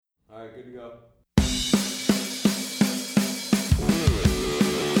Alright, good to go.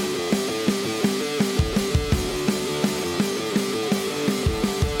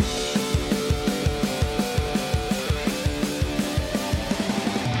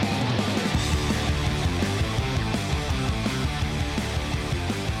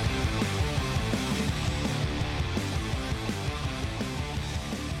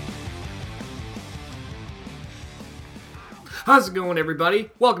 How's it going, everybody?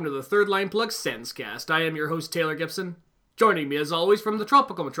 Welcome to the Third Line Plug Senscast. I am your host, Taylor Gibson. Joining me, as always, from the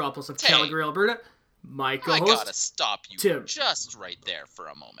tropical metropolis of Calgary, Alberta, my co-host, I gotta stop you Tim. just right there for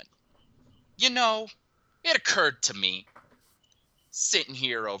a moment. You know, it occurred to me, sitting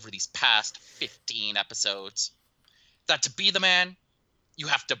here over these past 15 episodes, that to be the man, you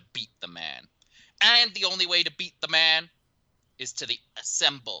have to beat the man. And the only way to beat the man is to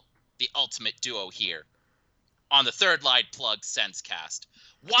assemble the ultimate duo here on the Third Line Plug Senscast.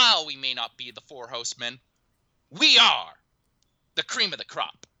 While we may not be the four hostmen, we are the cream of the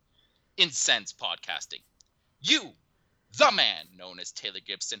crop in Sens podcasting. You, the man known as Taylor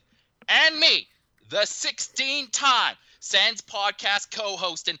Gibson, and me, the 16-time Sens podcast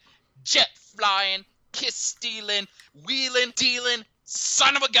co-hosting, jet flying, kiss stealing, wheeling dealing,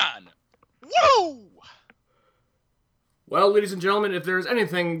 son of a gun. Woo! Well, ladies and gentlemen, if there is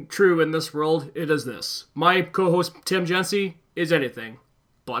anything true in this world, it is this. My co-host, Tim Jency, is anything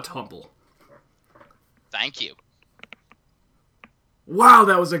but humble. Thank you. Wow,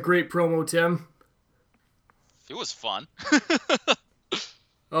 that was a great promo, Tim. It was fun.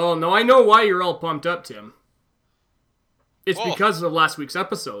 Oh, no, I know why you're all pumped up, Tim. It's Whoa. because of last week's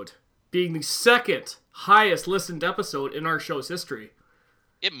episode, being the second highest listened episode in our show's history.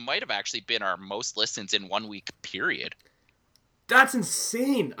 It might have actually been our most listens in 1 week period. That's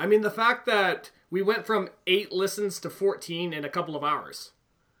insane. I mean, the fact that we went from 8 listens to 14 in a couple of hours.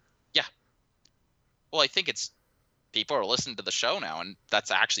 Yeah. Well, I think people are listening to the show now, and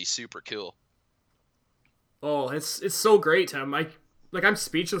that's actually super cool. Oh, it's so great, Tim. I'm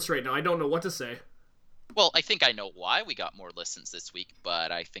speechless right now. I don't know what to say. Well, I think I know why we got more listens this week,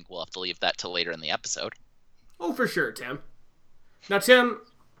 but I think we'll have to leave that till later in the episode. Oh, for sure, Tim. Now, Tim,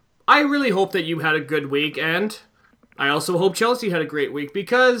 I really hope that you had a good week, and I also hope Chelsea had a great week,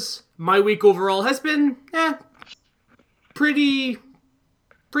 because my week overall has been, pretty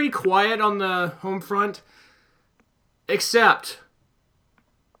quiet on the home front, except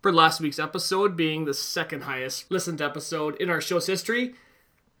for last week's episode being the second highest listened episode in our show's history.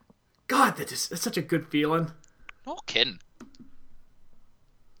 God, that's such a good feeling. No kidding.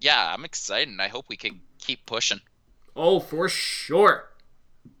 Yeah, I'm excited, and I hope we can keep pushing. Oh, for sure.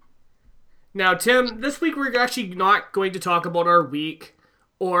 Now, Tim, this week we're actually not going to talk about our week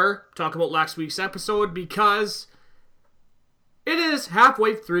or talk about last week's episode because it is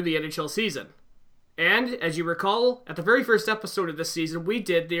halfway through the NHL season. And, as you recall, at the very first episode of this season, we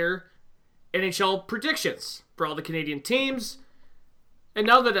did their NHL predictions for all the Canadian teams. And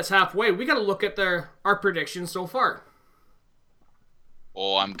now that it's halfway, we got to look at our predictions so far.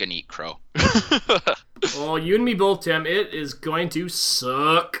 Oh, I'm gonna eat crow. Oh, you and me both, Tim. It is going to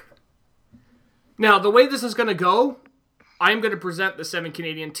suck. Now, the way this is going to go, I'm going to present the 7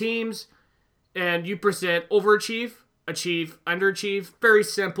 Canadian teams, and you present overachieve, achieve, underachieve. Very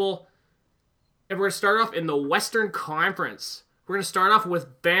simple. And we're going to start off in the Western Conference. We're going to start off with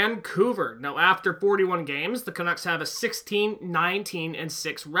Vancouver. Now, after 41 games, the Canucks have a 16, 19, and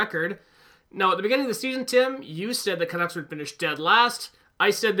 6 record. Now, at the beginning of the season, Tim, you said the Canucks would finish dead last. I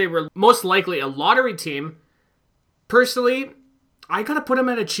said they were most likely a lottery team. Personally, I gotta put them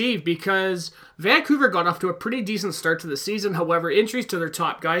at achieve because Vancouver got off to a pretty decent start to the season. However, injuries to their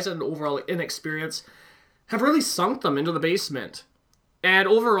top guys and overall inexperience have really sunk them into the basement. And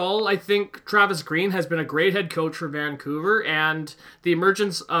overall, I think Travis Green has been a great head coach for Vancouver, and the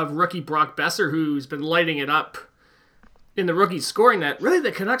emergence of rookie Brock Besser, who's been lighting it up in the rookie scoring net, really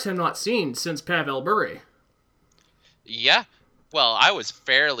the Canucks have not seen since Pavel Bure. Yeah. Well, I was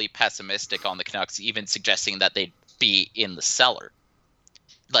fairly pessimistic on the Canucks, even suggesting that they'd be in the cellar.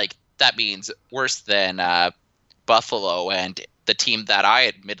 Like, that means worse than Buffalo and the team that I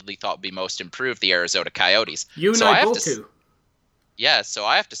admittedly thought would be most improved, the Arizona Coyotes. You and I both too. Yeah, so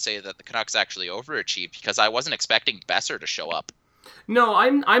I have to say that the Canucks actually overachieved because I wasn't expecting Besser to show up. No,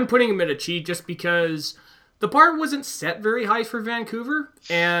 I'm putting him at achieve just because the bar wasn't set very high for Vancouver,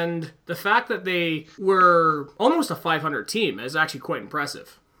 and the fact that they were almost a 500 team is actually quite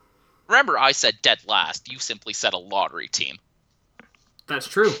impressive. Remember, I said dead last. You simply said a lottery team. That's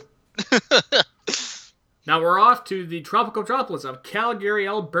true. Now we're off to the tropical metropolis of Calgary,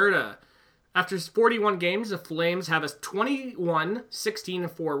 Alberta. After 41 games, the Flames have a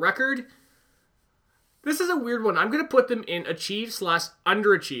 21-16-4 record. This is a weird one. I'm going to put them in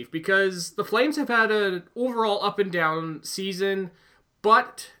achieve/underachieve because the Flames have had an overall up and down season,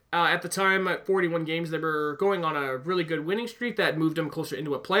 but at the time, at 41 games, they were going on a really good winning streak that moved them closer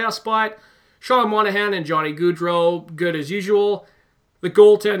into a playoff spot. Sean Monahan and Johnny Gaudreau, good as usual. The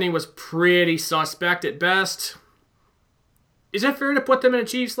goaltending was pretty suspect at best. Is it fair to put them in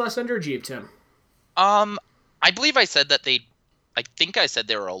achieve/underachieve, Tim? I believe I said that I think I said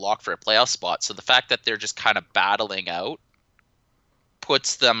they were a lock for a playoff spot, so the fact that they're just kind of battling out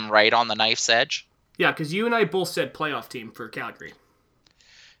puts them right on the knife's edge. Yeah, because you and I both said playoff team for Calgary.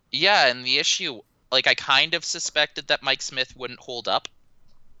 Yeah, and the issue, I kind of suspected that Mike Smith wouldn't hold up.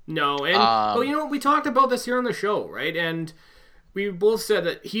 No, and we talked about this here on the show, right? And we both said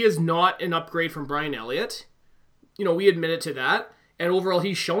that he is not an upgrade from Brian Elliott. We admitted to that, and overall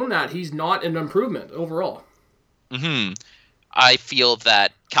he's shown that he's not an improvement overall. Mm-hmm. I feel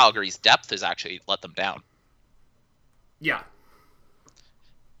that Calgary's depth has actually let them down. Yeah.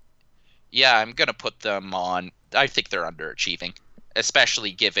 Yeah, I'm going to put them on... I think they're underachieving,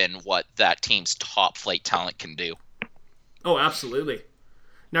 especially given what that team's top flight talent can do. Oh, absolutely.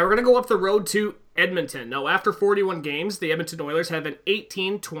 Now we're going to go up the road to Edmonton. Now, after 41 games, the Edmonton Oilers have an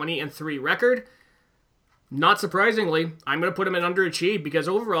 18-20-3 record. Not surprisingly, I'm going to put them in underachieve because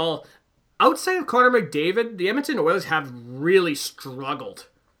overall... outside of Connor McDavid, the Edmonton Oilers have really struggled.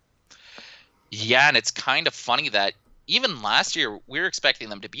 Yeah, and it's kind of funny that even last year we were expecting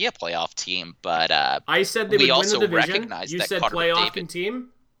them to be a playoff team, but I said they would win the division. You said playoff team,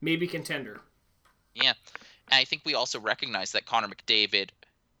 maybe contender. Yeah, and I think we also recognized that Connor McDavid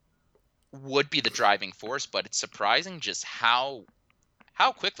would be the driving force, but it's surprising just how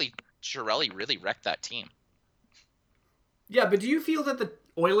quickly Chiarelli really wrecked that team. Yeah, but do you feel that the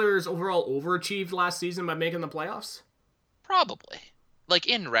Oilers overall overachieved last season by making the playoffs? Probably.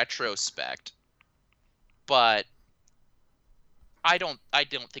 In retrospect. But I don't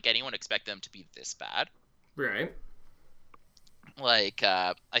think anyone expected them to be this bad. Right. I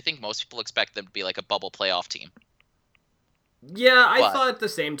think most people expect them to be a bubble playoff team. Yeah, I thought the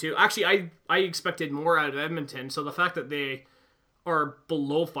same too. Actually, I expected more out of Edmonton, so the fact that they are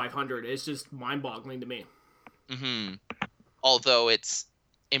below 500 is just mind-boggling to me. Mm-hmm. Although it's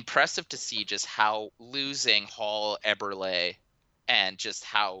impressive to see just how losing Hall, Eberle, and just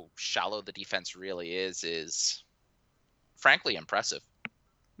how shallow the defense really is frankly impressive.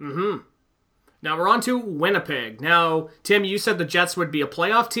 Mm-hmm. Now we're on to Winnipeg. Now, Tim, you said the Jets would be a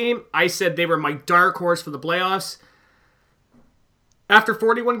playoff team. I said they were my dark horse for the playoffs. After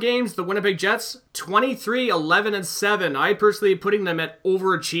 41 games, the Winnipeg Jets, 23-11-7. I personally am putting them at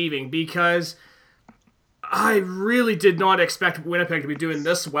overachieving because I really did not expect Winnipeg to be doing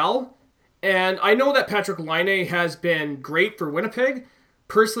this well. And I know that Patrick Laine has been great for Winnipeg.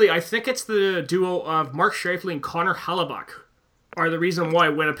 Personally, I think it's the duo of Mark Scheifele and Connor Hellebuyck are the reason why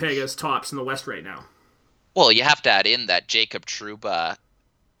Winnipeg is tops in the West right now. Well, you have to add in that Jacob Trouba,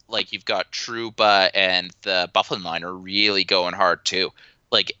 you've got Trouba and the Buffalo line are really going hard too.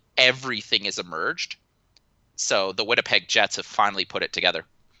 Everything is emerged. So the Winnipeg Jets have finally put it together.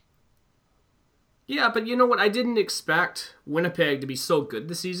 Yeah, but you know what? I didn't expect Winnipeg to be so good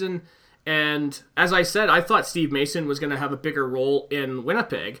this season. And as I said, I thought Steve Mason was going to have a bigger role in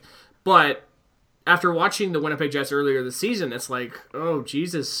Winnipeg. But after watching the Winnipeg Jets earlier this season, it's oh,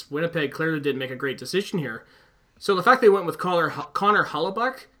 Jesus, Winnipeg clearly didn't make a great decision here. So the fact they went with Connor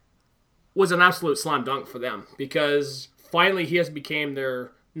Hellebuyck was an absolute slam dunk for them because finally he has become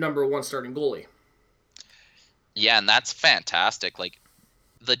their number one starting goalie. Yeah, and that's fantastic.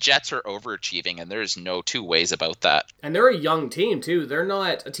 The Jets are overachieving, and there's no two ways about that. And they're a young team, too. They're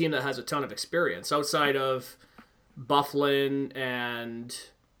not a team that has a ton of experience outside of Byfuglien and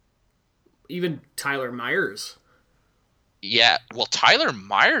even Tyler Myers. Yeah, well, Tyler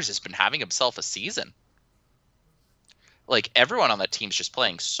Myers has been having himself a season. Everyone on that team's just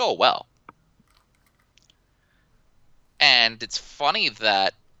playing so well. And it's funny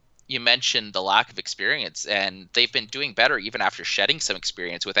that you mentioned the lack of experience, and they've been doing better even after shedding some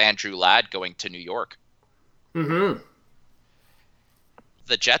experience with Andrew Ladd going to New York. Mm-hmm.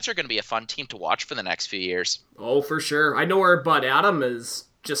 The Jets are going to be a fun team to watch for the next few years. Oh, for sure. I know our bud Adam is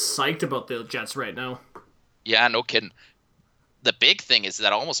just psyched about the Jets right now. Yeah, no kidding. The big thing is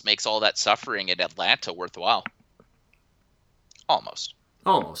that almost makes all that suffering in Atlanta worthwhile. Almost.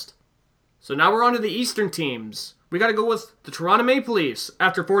 So now we're on to the Eastern teams. We got to go with the Toronto Maple Leafs.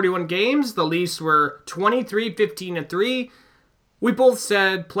 After 41 games, the Leafs were 23-15-3. We both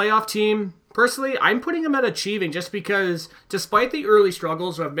said playoff team, Personally, I'm putting him at achieving just because, despite the early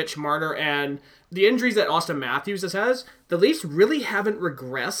struggles of Mitch Marner and the injuries that Austin Matthews has, the Leafs really haven't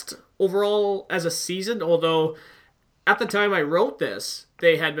regressed overall as a season, although at the time I wrote this,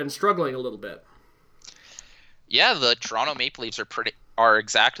 they had been struggling a little bit. Yeah, the Toronto Maple Leafs are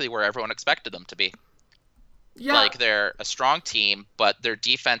exactly where everyone expected them to be. Yeah. Like, they're a strong team, but their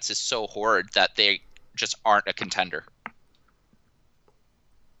defense is so horrid that they just aren't a contender.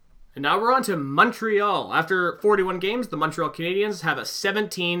 And now we're on to Montreal. After 41 games, the Montreal Canadiens have a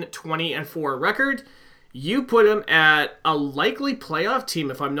 17-20-4 record. You put them at a likely playoff team,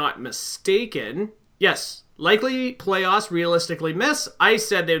 if I'm not mistaken. Yes, likely playoffs, realistically miss. I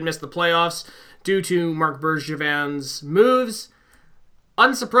said they would miss the playoffs due to Marc Bergevin's moves.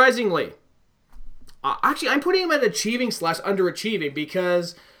 Unsurprisingly, actually, I'm putting them at achieving/underachieving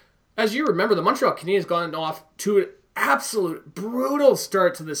because, as you remember, the Montreal Canadiens gone off to an absolute brutal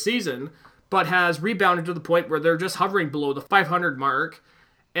start to the season, but has rebounded to the point where they're just hovering below the 500 mark.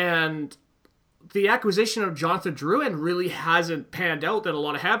 And the acquisition of Jonathan Drouin really hasn't panned out that a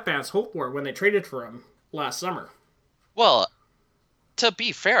lot of Habs fans hoped for when they traded for him last summer. Well, to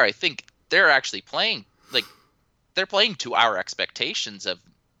be fair, I think they're actually playing to our expectations of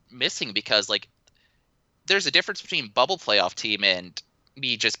missing, because there's a difference between bubble playoff team and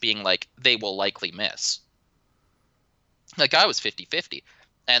me just being like, they will likely miss. I was 50-50.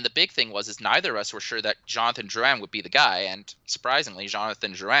 And the big thing is neither of us were sure that Jonathan Drouin would be the guy, and surprisingly,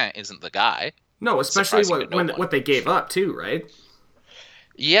 Jonathan Drouin isn't the guy. No, especially what they gave up too, right?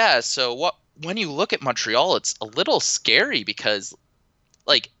 Yeah, so when you look at Montreal, it's a little scary because,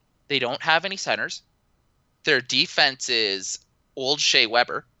 they don't have any centers. Their defense is old Shea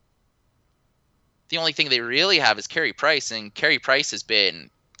Weber. The only thing they really have is Carey Price, and Carey Price has been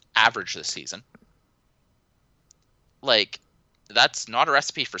average this season. That's not a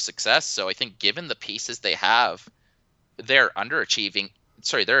recipe for success. So I think given the pieces they have, they're underachieving.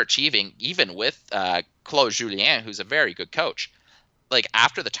 They're achieving even with Claude Julien, who's a very good coach.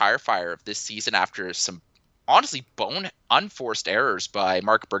 After the tire fire of this season, after some honestly unforced errors by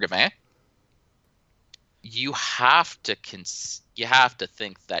Marc Bergevin, you have to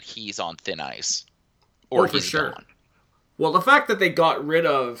think that he's on thin ice, or he's gone. Well, the fact that they got rid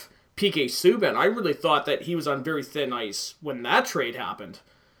of PK Subban, I really thought that he was on very thin ice when that trade happened.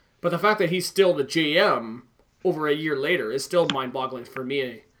 But the fact that he's still the GM over a year later is still mind-boggling for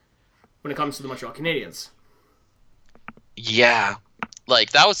me when it comes to the Montreal Canadiens. Yeah.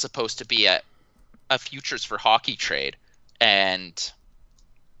 That was supposed to be a futures for hockey trade, and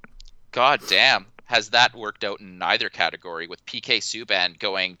goddamn, has that worked out in neither category, with PK Subban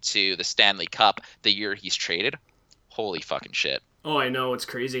going to the Stanley Cup the year he's traded. Holy fucking shit. Oh, I know, it's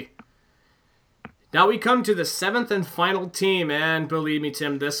crazy. Now we come to the seventh and final team, and believe me,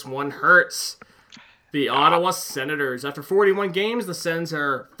 Tim, this one hurts. The Ottawa Senators. After 41 games, the Sens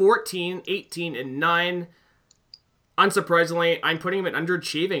are 14-18-9. Unsurprisingly, I'm putting them at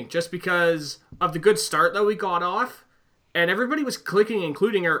underachieving just because of the good start that we got off. And everybody was clicking,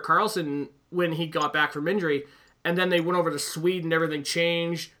 including Erik Karlsson, when he got back from injury. And then they went over to Sweden, everything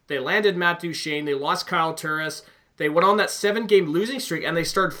changed. They landed Matt Duchene, they lost Kyle Turris. They went on that 7-game losing streak, and they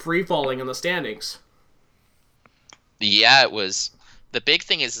started free-falling in the standings. Yeah, it was... The big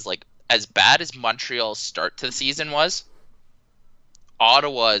thing is as bad as Montreal's start to the season was,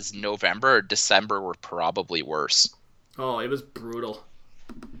 Ottawa's November or December were probably worse. Oh, it was brutal.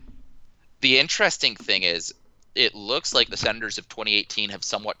 The interesting thing is, it looks like the Senators of 2018 have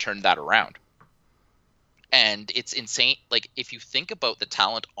somewhat turned that around. And it's insane. If you think about the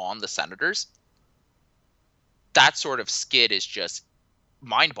talent on the Senators, that sort of skid is just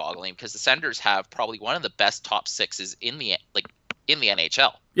mind-boggling, because the Senators have probably one of the best top sixes in the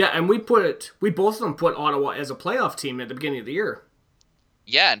NHL. Yeah, and we both of them put Ottawa as a playoff team at the beginning of the year.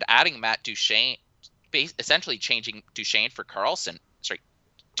 Yeah, and adding Matt Duchene, essentially changing Duchene for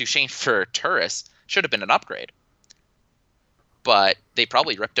Duchene for Turris should have been an upgrade. But they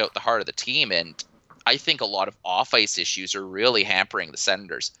probably ripped out the heart of the team, and I think a lot of off-ice issues are really hampering the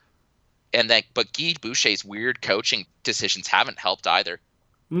Senators. But Guy Boucher's weird coaching decisions haven't helped either.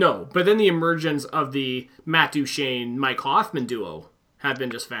 No, but then the emergence of the Matt Duchene, Mike Hoffman duo have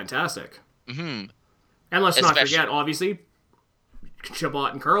been just fantastic. Mm-hmm. And let's not forget, obviously,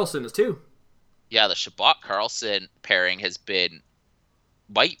 Chabot and Karlsson is too. Yeah, the Chabot-Karlsson pairing has been...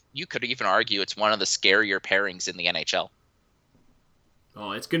 You could even argue it's one of the scarier pairings in the NHL.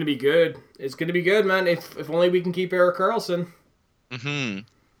 Oh, it's going to be good. It's going to be good, man. If only we can keep Erik Karlsson. Mm-hmm.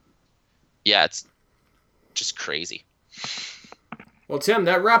 Yeah, it's just crazy. Well, Tim,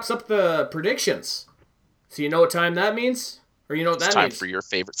 that wraps up the predictions. So you know what time that means? Or you know what It's that time means? for your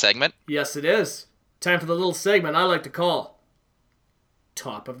favorite segment. Yes, it is. Time for the little segment I like to call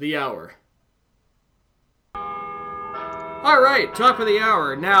Top of the Hour. Alright, top of the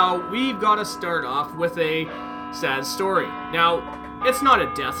hour. Now, we've got to start off with a sad story. Now, it's not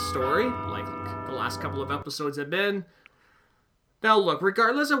a death story, like the last couple of episodes have been. Now, look,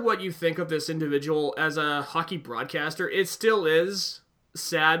 regardless of what you think of this individual as a hockey broadcaster, it still is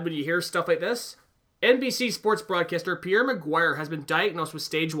sad when you hear stuff like this. NBC sports broadcaster Pierre McGuire has been diagnosed with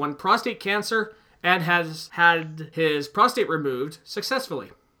stage 1 prostate cancer and has had his prostate removed successfully.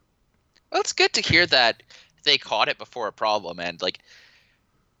 Well, it's good to hear that they caught it before a problem. And, like,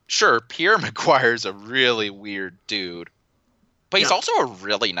 sure, Pierre McGuire's a really weird dude, but he's also a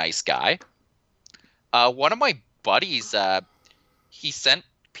really nice guy. One of my buddies, he sent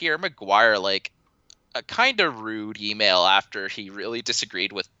Pierre McGuire, like, a kind of rude email after he really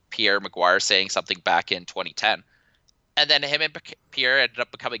disagreed with Pierre McGuire saying something back in 2010. And then him and Pierre ended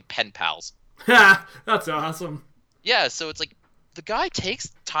up becoming pen pals. Ha! That's awesome. Yeah, so it's like, the guy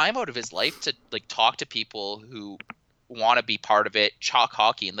takes time out of his life to, like, talk to people who want to be part of it, chalk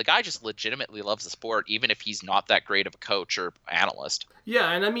hockey, and the guy just legitimately loves the sport, even if he's not that great of a coach or analyst.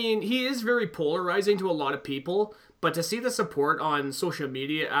 Yeah, and I mean, he is very polarizing to a lot of people, but to see the support on social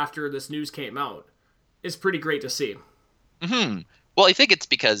media after this news came out is pretty great to see. Well, I think it's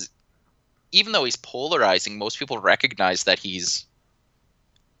because even though he's polarizing, most people recognize that he's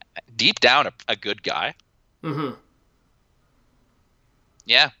deep down a good guy.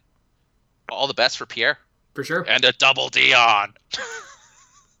 Yeah. All the best for Pierre. For sure. And a double D on.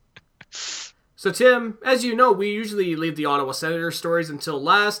 So, Tim, as you know, we usually leave the Ottawa Senators stories until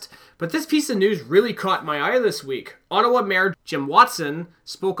last, but this piece of news really caught my eye this week. Ottawa Mayor Jim Watson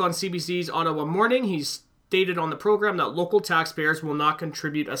spoke on CBC's Ottawa Morning. He stated on the program that local taxpayers will not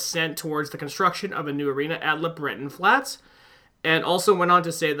contribute a cent towards the construction of a new arena at LeBreton Flats, and also went on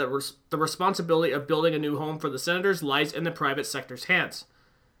to say that the responsibility of building a new home for the Senators lies in the private sector's hands.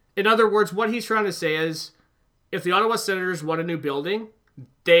 In other words, what he's trying to say is, if the Ottawa Senators want a new building,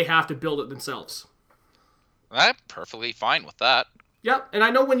 they have to build it themselves. I'm perfectly fine with that. Yep, and I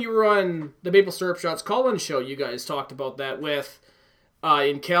know when you were on the Maple Syrup Shots call-in show, you guys talked about that with,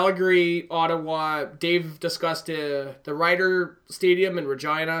 in Calgary, Ottawa, Dave discussed the Ryder Stadium in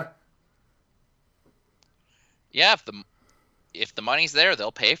Regina. Yeah, if the money's there,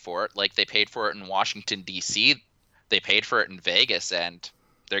 they'll pay for it. Like they paid for it in Washington, D.C., they paid for it in Vegas, and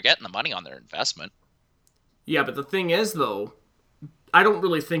they're getting the money on their investment. Yeah, but the thing is, though, I don't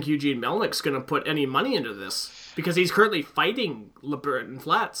really think Eugene Melnick's going to put any money into this because he's currently fighting LeBreton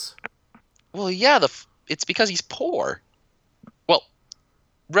Flats. Well, yeah, it's because he's poor. Well,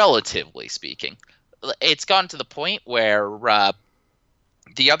 relatively speaking. It's gotten to the point where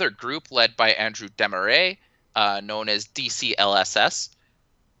the other group led by Andrew Desmarais, known as DCLSS,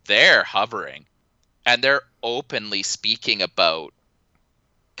 they're hovering. And they're openly speaking about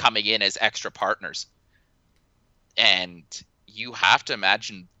coming in as extra partners. And you have to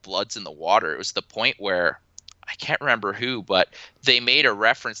imagine blood's in the water. It was the point where, I can't remember who, but they made a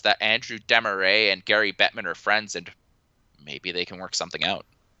reference that Andrew Desmarais and Gary Bettman are friends, and maybe they can work something out.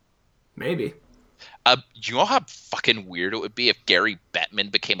 Maybe. You know how fucking weird it would be if Gary Bettman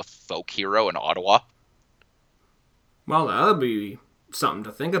became a folk hero in Ottawa? Well, that would be something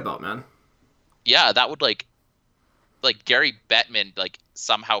to think about, man. Yeah, that would like Gary Bettman like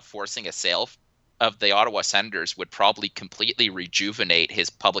somehow forcing a sale of the Ottawa Senators would probably completely rejuvenate his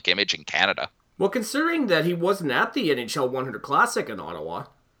public image in Canada. Well, considering that he wasn't at the NHL 100 Classic in Ottawa.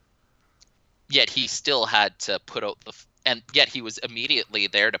 Yet he still had to put out and yet he was immediately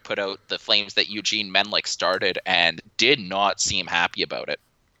there to put out the flames that Eugene Melnick started and did not seem happy about it.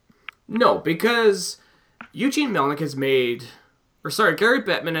 No, because Eugene Melnick Gary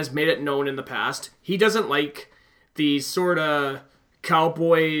Bettman has made it known in the past he doesn't like these sort of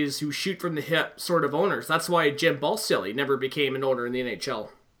cowboys who shoot from the hip sort of owners. That's why Jim Balsillie never became an owner in the NHL.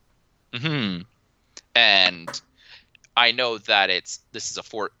 And I know that this is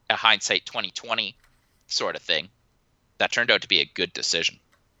a hindsight 2020 sort of thing. That turned out to be a good decision.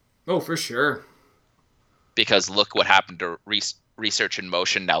 Oh, for sure. Because look what happened to Research in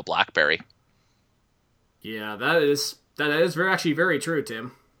Motion, now BlackBerry. Yeah, that is actually very true,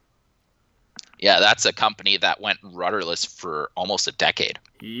 Tim. Yeah, that's a company that went rudderless for almost a decade.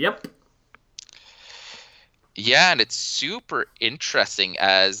 Yep. Yeah, and it's super interesting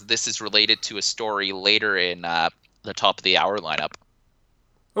as this is related to a story later in the top of the hour lineup.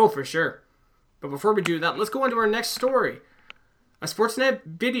 Oh, for sure. But before we do that, let's go on to our next story. A Sportsnet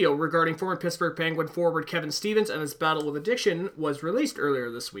video regarding former Pittsburgh Penguin forward Kevin Stevens and his battle with addiction was released earlier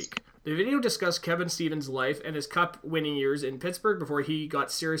this week. The video discussed Kevin Stevens' life and his cup-winning years in Pittsburgh before he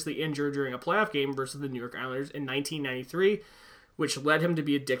got seriously injured during a playoff game versus the New York Islanders in 1993, which led him to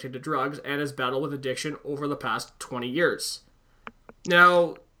be addicted to drugs, and his battle with addiction over the past 20 years.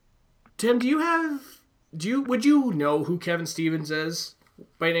 Now, Tim, would you know who Kevin Stevens is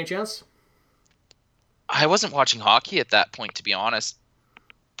by any chance? I wasn't watching hockey at that point, to be honest,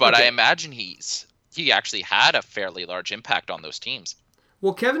 but Okay. I imagine he actually had a fairly large impact on those teams.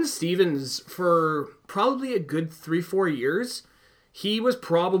 Well, Kevin Stevens, for probably a good 3-4 years, he was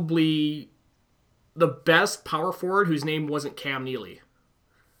probably the best power forward whose name wasn't Cam Neely.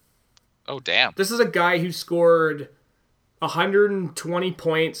 Oh, damn. This is a guy who scored 120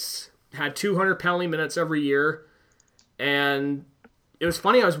 points, had 200 penalty minutes every year, and it was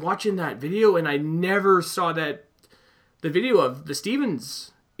funny, I was watching that video and I never saw the video of the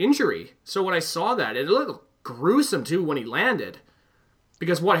Stevens injury. So when I saw that, it looked gruesome too when he landed.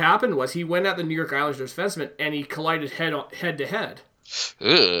 Because what happened was he went at the New York Islanders defenseman and he collided head to head.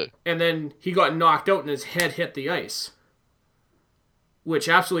 Ugh. And then he got knocked out and his head hit the ice. Which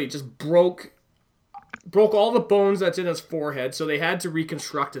absolutely just broke all the bones that's in his forehead, so they had to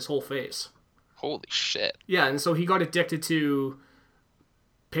reconstruct his whole face. Holy shit. Yeah, and so he got addicted to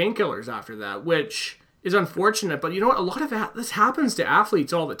painkillers after that, which is unfortunate. But you know what? A lot of this happens to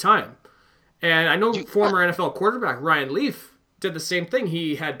athletes all the time. And I know former NFL quarterback Ryan Leaf did the same thing.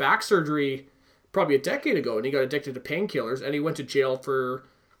 He had back surgery probably a decade ago, and he got addicted to painkillers, and he went to jail for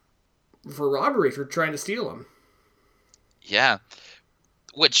robbery for trying to steal them. Yeah.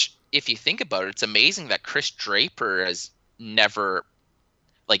 Which, if you think about it, it's amazing that Chris Draper has never,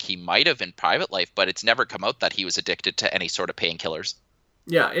 like, he might have in private life, but it's never come out that he was addicted to any sort of painkillers.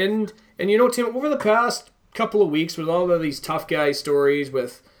 Yeah, and you know, Tim, over the past couple of weeks with all of these tough guy stories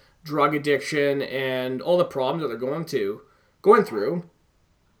with drug addiction and all the problems that they're going through,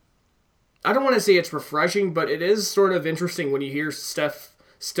 I don't want to say it's refreshing, but it is sort of interesting when you hear stuff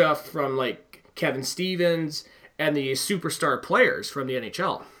from like Kevin Stevens and the superstar players from the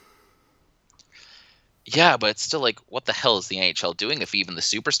NHL. Yeah, but it's still like, what the hell is the NHL doing if even the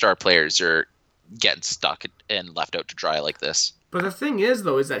superstar players are getting stuck and left out to dry like this? But the thing is,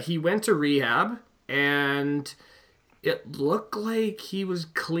 though, is that he went to rehab, and it looked like he was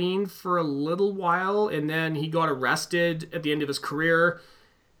clean for a little while, and then he got arrested at the end of his career,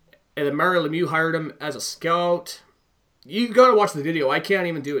 and then Mario Lemieux hired him as a scout. You gotta watch the video. I can't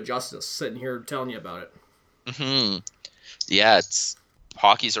even do it justice sitting here telling you about it. Mm-hmm. Yeah,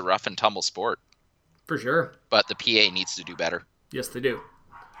 hockey's a rough and tumble sport, For sure. but the PA needs to do better. Yes, they do.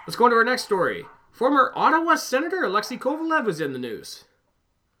 Let's go on to our next story. Former Ottawa Senator Alexei Kovalev was in the news.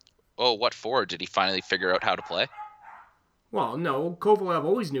 Oh, what for? Did he finally figure out how to play? Well, no, Kovalev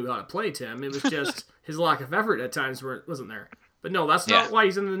always knew how to play, Tim. It was just his lack of effort at times where it wasn't there. But no, that's not why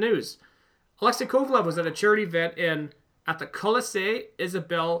he's in the news. Alexei Kovalev was at a charity event at the Colisée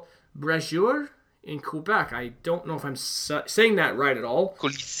Isabelle Brasseur in Quebec. I don't know if I'm saying that right at all.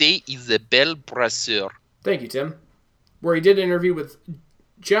 Colisée Isabelle Brasseur. Thank you, Tim. Where he did an interview with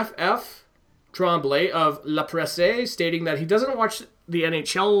Jeff F. Tremblay of La Presse, stating that he doesn't watch the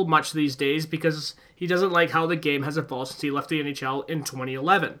NHL much these days because he doesn't like how the game has evolved since he left the NHL in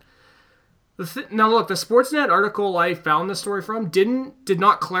 2011. Now look, the Sportsnet article I found this story from did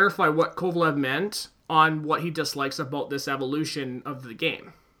not clarify what Kovalev meant on what he dislikes about this evolution of the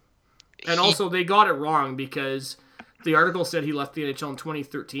game. And also, they got it wrong because the article said he left the NHL in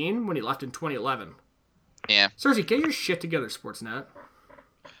 2013 when he left in 2011. Yeah. Seriously, get your shit together, Sportsnet.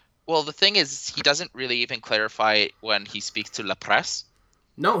 Well, the thing is, he doesn't really even clarify when he speaks to La Presse.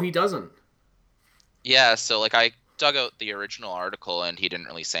 No, he doesn't. Yeah, so like I dug out the original article and he didn't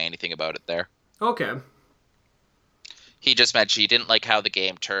really say anything about it there. Okay. He just mentioned he didn't like how the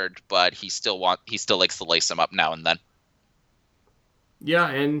game turned, but he still likes to lace them up now and then. Yeah,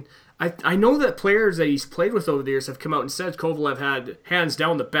 and I know that players that he's played with over the years have come out and said Kovalev had hands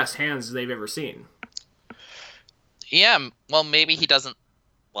down the best hands they've ever seen. Yeah, well, maybe he doesn't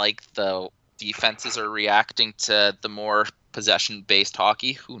like the defenses are reacting to the more possession-based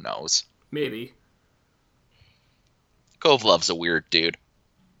hockey. Who knows? Maybe. Kovalev's a weird dude.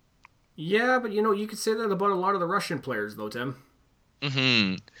 Yeah, but you know, you could say that about a lot of the Russian players, though, Tim.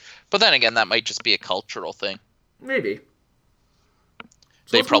 Mm-hmm. But then again, that might just be a cultural thing. Maybe.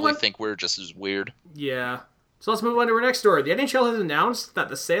 So They probably think we're just as weird. Yeah. So let's move on to our next story. The NHL has announced that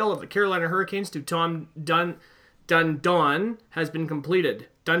the sale of the Carolina Hurricanes to Tom Dundon has been completed.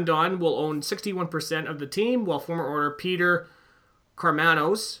 Dundon will own 61% of the team, while former owner Peter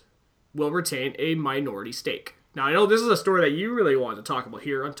Karmanos will retain a minority stake. Now, I know this is a story that you really wanted to talk about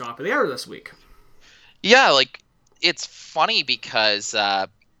here on Top of the Hour this week. Yeah, it's funny because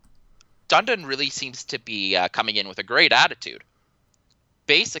Dundon really seems to be coming in with a great attitude.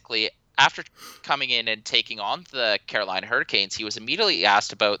 Basically, after coming in and taking on the Carolina Hurricanes, he was immediately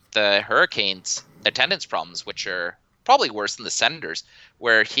asked about the Hurricanes' attendance problems, which are probably worse than the Senators,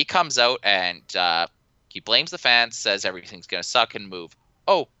 where he comes out and he blames the fans, says everything's going to suck and move.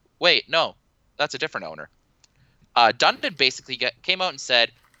 Oh, wait, no, that's a different owner. Dundon basically came out and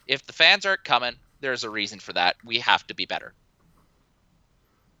said, if the fans aren't coming, there's a reason for that. We have to be better.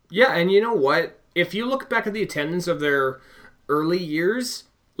 Yeah, and you know what? If you look back at the attendance of their early years,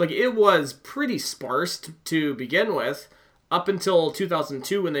 it was pretty sparse to begin with. Up until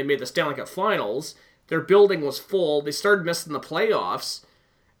 2002 when they made the Stanley Cup Finals, their building was full. They started missing the playoffs,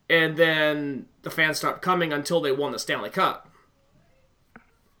 and then the fans stopped coming until they won the Stanley Cup.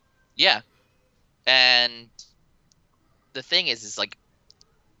 Yeah. And the thing is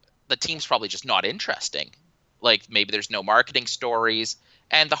the team's probably just not interesting. Maybe there's no marketing stories.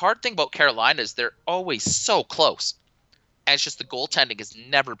 And the hard thing about Carolina is they're always so close. And it's just the goaltending has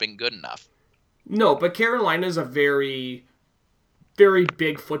never been good enough. No, but Carolina is a very, very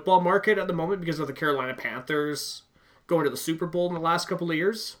big football market at the moment because of the Carolina Panthers going to the Super Bowl in the last couple of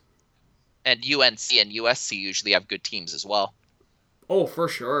years. And UNC and USC usually have good teams as well. Oh, for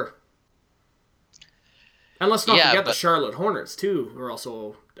sure. And let's not forget the Charlotte Hornets, too, who are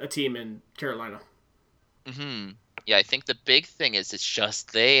also a team in Carolina. Mm-hmm. Yeah, I think the big thing is it's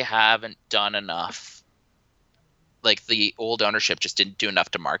just they haven't done enough. The old ownership just didn't do enough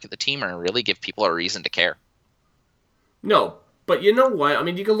to market the team and really give people a reason to care. No, but you know what? I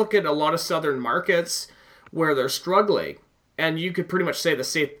mean, you can look at a lot of southern markets where they're struggling, and you could pretty much say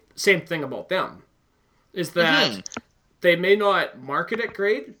the same thing about them. Is that they may not market it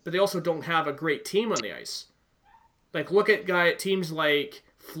great, but they also don't have a great team on the ice. Look at teams like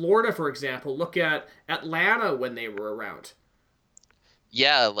Florida, for example. Look at Atlanta when they were around.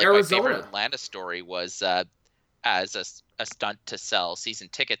 Yeah, Arizona. My favorite Atlanta story was as a stunt to sell season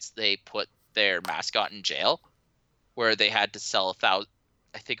tickets, they put their mascot in jail, where they had to sell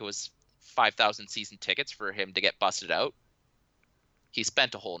 5,000 season tickets for him to get busted out. He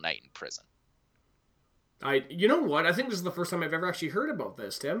spent a whole night in prison. You know what? I think this is the first time I've ever actually heard about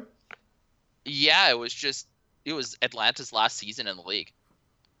this, Tim. Yeah, it was Atlanta's last season in the league.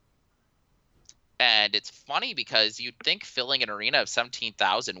 And it's funny because you'd think filling an arena of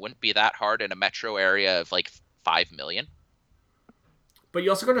 17,000 wouldn't be that hard in a metro area of 5 million. But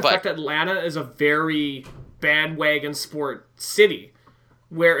you also got to fact that Atlanta is a very bandwagon sport city,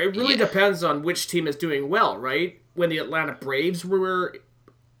 where it really depends on which team is doing well, right? When the Atlanta Braves were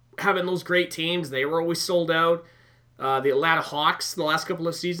having those great teams, they were always sold out. The Atlanta Hawks, the last couple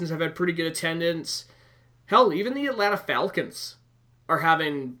of seasons, have had pretty good attendance. Hell, even the Atlanta Falcons are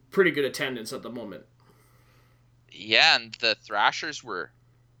having pretty good attendance at the moment. Yeah, and the Thrashers were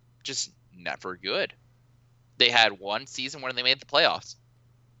just never good. They had one season where they made the playoffs.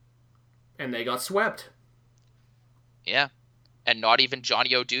 And they got swept. Yeah. And not even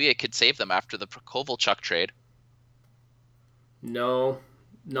Johnny Oduya could save them after the Kovalchuk trade. No,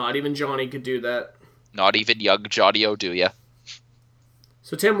 not even Johnny could do that. Not even young Johnny Oduya.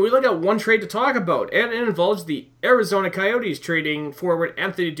 So, Tim, we only got one trade to talk about, and it involves the Arizona Coyotes trading forward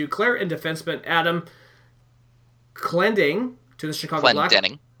Anthony Duclair and defenseman Adam Clendening to the Chicago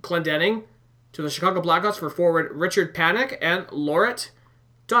Blackhawks for forward Richard Panik and Laurent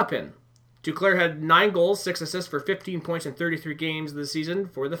Dupin. Duclair had 9 goals, 6 assists for 15 points in 33 games this season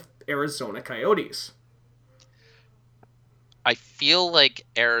for the Arizona Coyotes. I feel like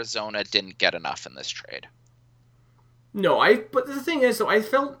Arizona didn't get enough in this trade. No, but the thing is, though, I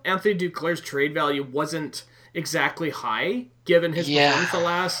felt Anthony Duclair's trade value wasn't exactly high, given his performance the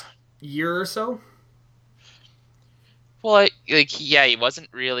last year or so. Well, he wasn't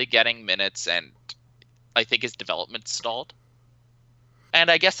really getting minutes, and I think his development stalled. And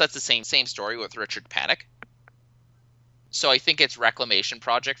I guess that's the same story with Richard Panik. So I think it's reclamation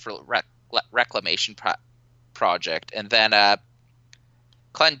project, and then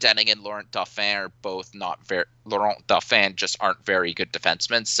Clendening and Laurent Dauphin are both not very. Laurent Dauphin just aren't very good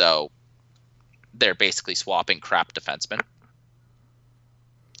defensemen, so they're basically swapping crap defensemen.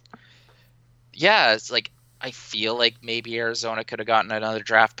 Yeah, it's I feel like maybe Arizona could have gotten another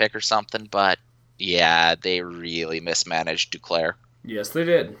draft pick or something, but yeah, they really mismanaged Duclair. Yes, they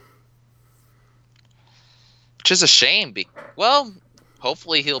did. Which is a shame. Well,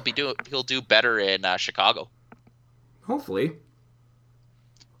 hopefully he'll do better in Chicago. Hopefully.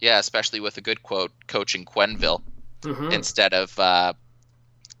 Yeah, especially with a good coach in Quenneville instead of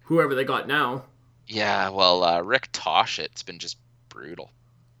whoever they got now. Yeah, well, Rick Tocchet's been just brutal.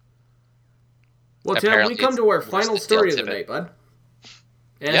 Well, Tim, Apparently we come it's to our worse final than story Dale of the Tippett. night, bud.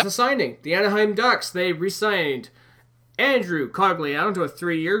 And Yep. it's a signing. The Anaheim Ducks, they re-signed Andrew Cogliano to a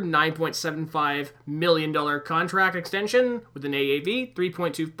 3-year, $9.75 million contract extension with an AAV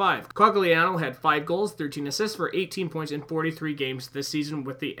 3.25. Cogliano had 5 goals, 13 assists for 18 points in 43 games this season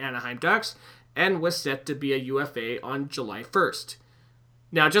with the Anaheim Ducks and was set to be a UFA on July 1st.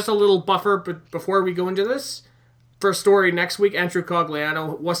 Now, just a little buffer before we go into this. First story next week, Andrew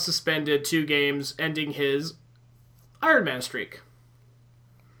Cogliano was suspended 2 games, ending his Ironman streak.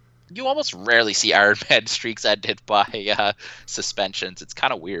 You almost rarely see Iron Man streaks ended by suspensions. It's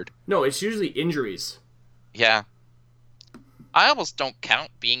kind of weird. No, it's usually injuries. Yeah. I almost don't count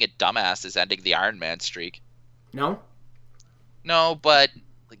being a dumbass as ending the Iron Man streak. No? No, but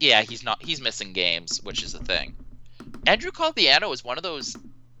yeah, he's missing games, which is the thing. Andrew Cogliano is one of those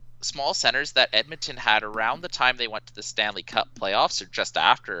small centers that Edmonton had around the time they went to the Stanley Cup playoffs or just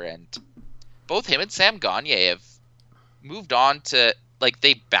after, and both him and Sam Gagner have moved on to, like,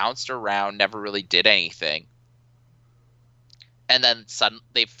 they bounced around, never really did anything. And then suddenly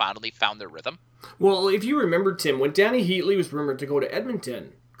they finally found their rhythm. Well, if you remember, Tim, when Danny Heatley was rumored to go to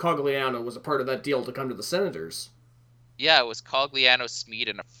Edmonton, Cogliano was a part of that deal to come to the Senators. Yeah, it was Cogliano, Smeed,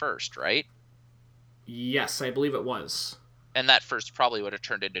 and a first, right? Yes, I believe it was. And that first probably would have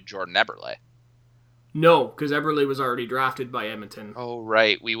turned into Jordan Eberle. No, because Eberle was already drafted by Edmonton. Oh,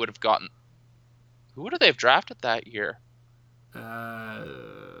 right. We would have gotten... Who would they have drafted that year? It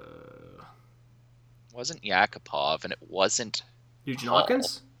wasn't Yakupov, and it wasn't Nugent Hall.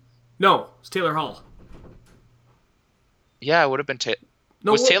 Hopkins? No, it's Taylor Hall. Yeah, it would have been...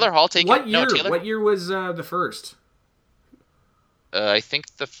 No, was Taylor Hall taken? What year? No, Taylor... What year was the first? I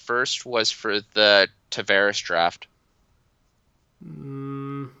think the first was for the Tavares draft.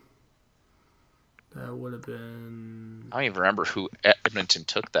 That would have been... I don't even remember who Edmonton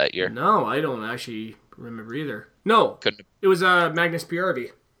took that year. No, I don't actually remember either. No, Couldn't. it was Magnus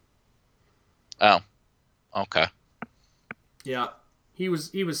PRV. Oh, okay. Yeah, he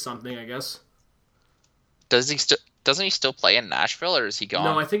was something, I guess. Doesn't he still play in Nashville, or is he gone?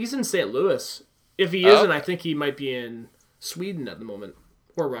 No, I think he's in St. Louis. If he Oh. isn't, I think he might be in Sweden at the moment.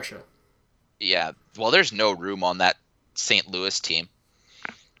 Or Russia. Yeah. Well, there's no room on that St. Louis team.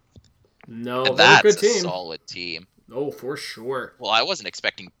 No, And they're a good that's a team. solid team. Oh, for sure. Well, I wasn't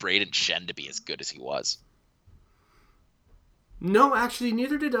expecting Braden Shen to be as good as he was. No, actually,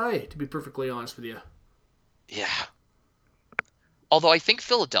 neither did I, to be perfectly honest with you. Yeah. Although I think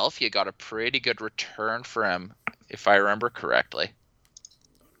Philadelphia got a pretty good return for him, if I remember correctly.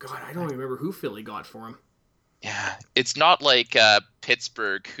 God, I don't remember who Philly got for him. Yeah. It's not like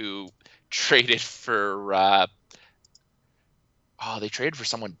Pittsburgh, who traded for... they traded for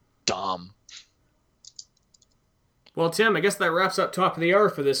someone dumb. Well, Tim, I guess that wraps up Top of the Hour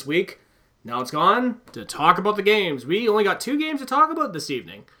for this week. Now it's gone to talk about the games. We only got 2 games to talk about this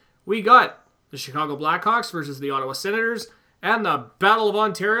evening. We got the Chicago Blackhawks versus the Ottawa Senators and the Battle of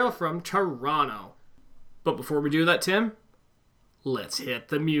Ontario from Toronto. But before we do that, Tim, let's hit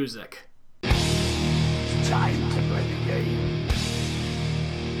the music. Time to play the game.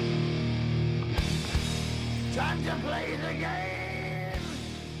 Time to play the game.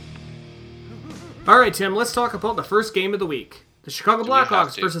 All right, Tim, let's talk about the first game of the week. The Chicago we have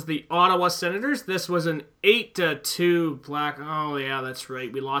Blackhawks to? versus the Ottawa Senators. This was an 8-2 Black... Oh, yeah, that's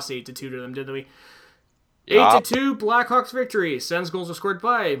right. We lost 8-2 to them, didn't we? Yup. 8-2 Blackhawks victory. Sens goals were scored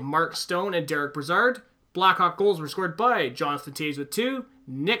by Mark Stone and Derek Brassard. Blackhawk goals were scored by Jonathan Toews with 2,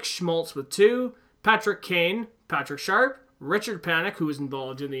 Nick Schmaltz with 2, Patrick Kane, Patrick Sharp, Richard Panik, who was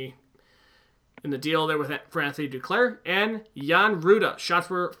involved in the deal there for Anthony Duclair, and Jan Ruda. Shots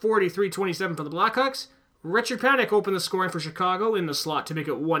were 43-27 for the Blackhawks. Richard Panik opened the scoring for Chicago in the slot to make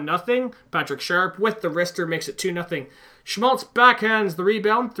it 1-0. Patrick Sharp with the wrister makes it 2-0. Schmaltz backhands the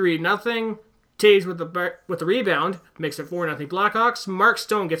rebound, 3-0. Toews with the rebound makes it 4-0 Blackhawks. Mark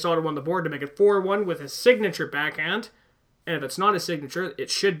Stone gets Ottawa on the board to make it 4-1 with his signature backhand. And if it's not his signature, it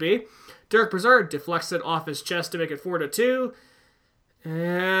should be. Derek Brassard deflects it off his chest to make it 4-2.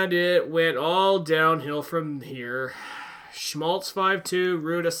 And it went all downhill from here. Schmaltz 5-2,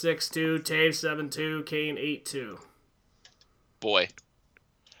 Ruda 6-2, Toews 7-2, Kane 8-2. Boy.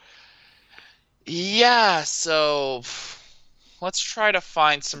 Yeah, so let's try to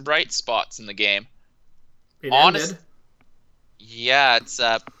find some bright spots in the game. It Honest- ended. Yeah, it's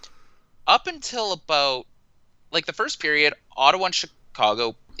up until about like the first period, Ottawa and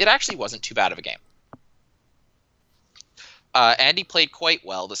Chicago, it actually wasn't too bad of a game. Andy played quite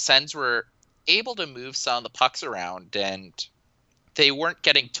well. The Sens were able to move some of the pucks around, and they weren't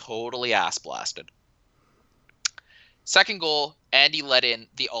getting totally ass blasted. Second goal, Andy let in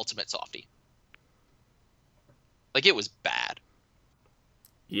the ultimate softie. Like, it was bad.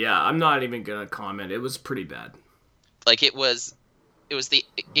 Yeah, I'm not even gonna comment. It was pretty bad. Like, he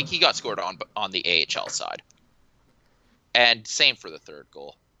got scored on the AHL side. And same for the third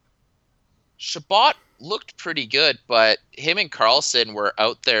goal. Chabot looked pretty good, but him and Carlson were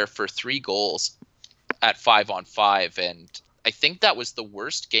out there for 3 goals at 5-on-5, and I think that was the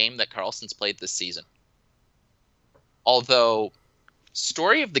worst game that Carlson's played this season. Although,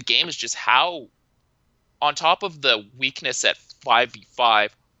 story of the game is just how, on top of the weakness at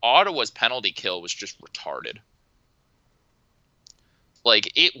 5v5, Ottawa's penalty kill was just retarded.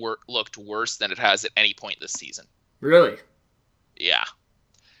 Like, it looked worse than it has at any point this season. Really? Yeah.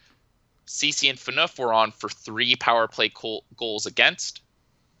 Ceci and Phaneuf were on for 3 power play goals against.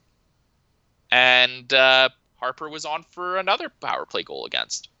 And Harper was on for another power play goal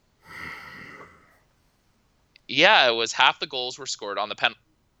against. Yeah, it was half the goals were scored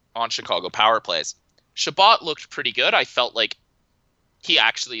on Chicago power plays. Chabot looked pretty good. I felt like he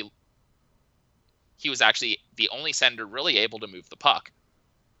was actually the only center really able to move the puck.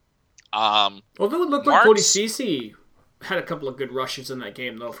 Although it looked like Cody Ceci had a couple of good rushes in that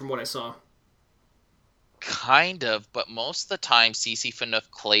game, though, from what I saw. Kind of, but most of the time, Ceci, Phaneuf,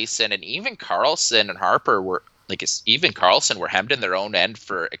 Clayson, and even Carlson and Harper were, even Carlson were hemmed in their own end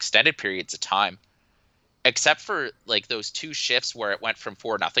for extended periods of time. Except for, those 2 shifts where it went from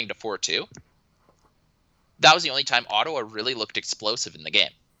 4-0 to 4-2. That was the only time Ottawa really looked explosive in the game.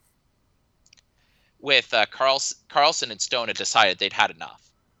 With Carlson and Stone had decided they'd had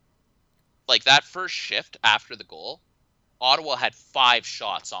enough. That first shift after the goal, Ottawa had 5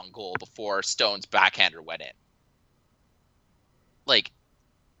 shots on goal before Stone's backhander went in.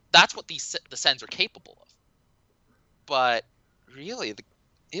 That's what the Sens are capable of. But really,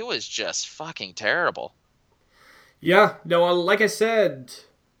 it was just fucking terrible. Yeah, no, like I said,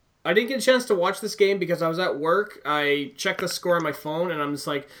 I didn't get a chance to watch this game because I was at work. I checked the score on my phone, and I'm just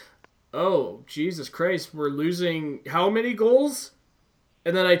like, oh, Jesus Christ, we're losing how many goals?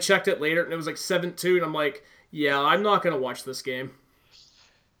 And then I checked it later, and it was 7-2, and I'm like, yeah, I'm not going to watch this game.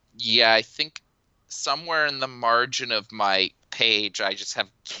 Yeah, I think somewhere in the margin of my page, I just have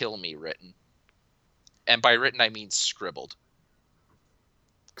 "kill me" written. And by written, I mean scribbled.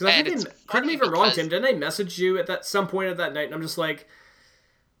 Because I think, correct me if I'm wrong, Tim, didn't I message you at some point of that night, and I'm just like,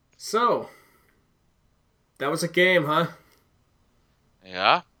 so, that was a game, huh?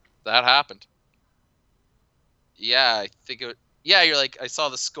 Yeah, that happened. Yeah, I think it. Yeah, you're like, I saw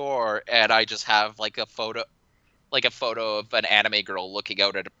the score, and I just have a photo of an anime girl looking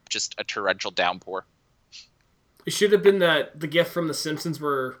out at just a torrential downpour. It should have been the gif from The Simpsons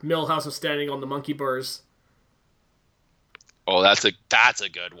where Milhouse was standing on the monkey bars. Oh, that's a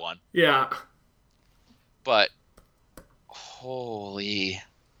good one. Yeah. But holy.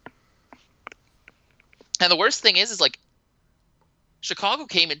 And the worst thing is Chicago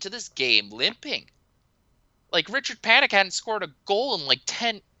came into this game limping. Richard Panik hadn't scored a goal in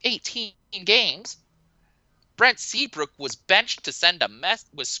 10, 18 games. Brent Seabrook was benched to send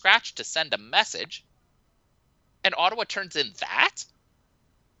was scratched to send a message. And Ottawa turns in that?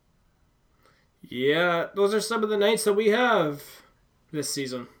 Yeah, those are some of the nights that we have this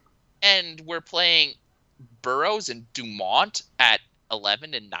season. And we're playing Burroughs and Dumont at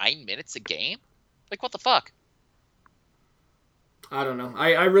 11 and 9 minutes a game? What the fuck? I don't know.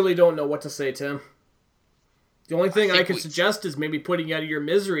 I really don't know what to say, Tim. The only thing I could suggest is maybe putting you out of your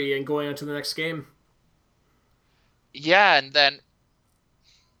misery and going on to the next game. Yeah, and then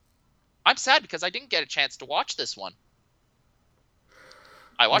I'm sad because I didn't get a chance to watch this one.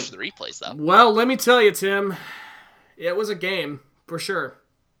 I watched the replays, though. Well, let me tell you, Tim, it was a game, for sure.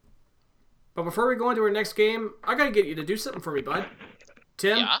 But before we go into our next game, I gotta get you to do something for me, bud.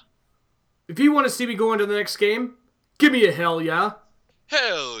 Tim? Yeah? If you want to see me go into the next game, give me a hell yeah.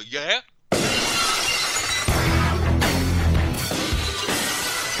 Hell yeah.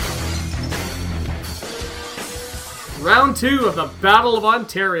 Round 2 of the Battle of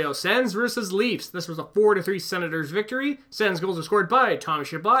Ontario, Sens versus Leafs. This was a 4-3 Senators victory. Sens goals were scored by Thomas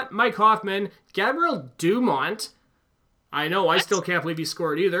Chabot, Mike Hoffman, Gabriel Dumont. I know, I still can't believe he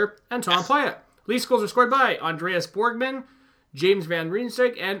scored either. And Tom Pyatt. Leafs goals were scored by Andreas Borgman, James Van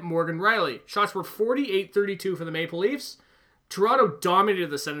Riemsdyk, and Morgan Riley. Shots were 48-32 for the Maple Leafs. Toronto dominated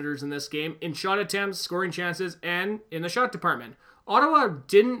the Senators in this game in shot attempts, scoring chances, and in the shot department. Ottawa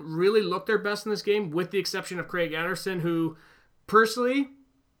didn't really look their best in this game, with the exception of Craig Anderson, who, personally,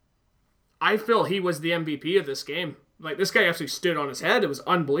 I feel he was the MVP of this game. This guy actually stood on his head. It was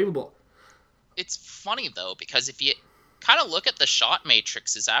unbelievable. It's funny, though, because if you kind of look at the shot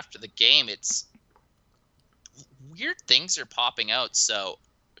matrices after the game, it's weird things are popping out. So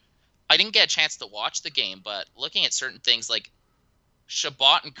I didn't get a chance to watch the game, but looking at certain things like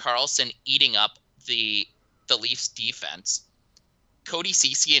Shabbat and Carlson eating up the Leafs defense, Cody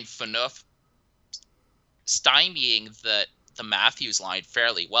Ceci and Phaneuf stymieing the Matthews line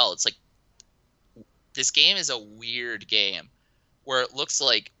fairly well. It's like this game is a weird game where it looks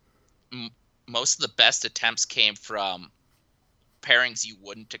like most of the best attempts came from pairings you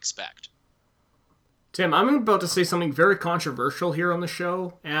wouldn't expect. Tim, I'm about to say something very controversial here on the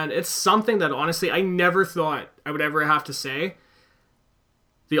show, and it's something that honestly I never thought I would ever have to say.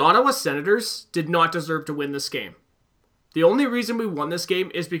 The Ottawa Senators did not deserve to win this game. The only reason we won this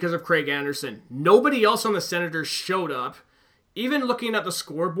game is because of Craig Anderson. Nobody else on the Senators showed up. Even looking at the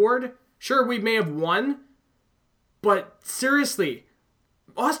scoreboard, sure, we may have won, but seriously,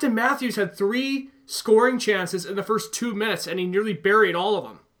 Austin Matthews had 3 scoring chances in the first 2 minutes, and he nearly buried all of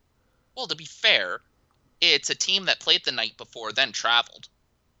them. Well, to be fair, it's a team that played the night before, then traveled.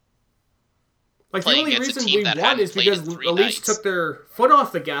 Like, the only reason we won is because the Leafs took their foot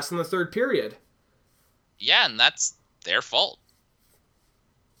off the gas in the third period. Yeah, and that's their fault.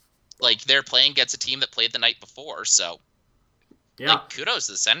 Like, they're playing against a team that played the night before, so... Yeah. Like, kudos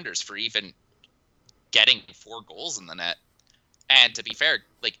to the Senators for even getting 4 goals in the net. And to be fair,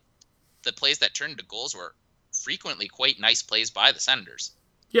 like, the plays that turned into goals were frequently quite nice plays by the Senators.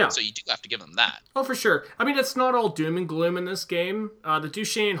 Yeah. So you do have to give them that. Oh, for sure. I mean, it's not all doom and gloom in this game. The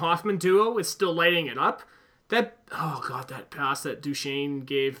Duchesne-Hoffman duo is still lighting it up. That pass that Duchesne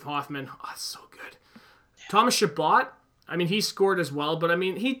gave Hoffman, it's so good. Yeah. Thomas Chabot, I mean, he scored as well, but I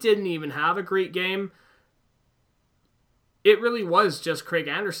mean, he didn't even have a great game. It really was just Craig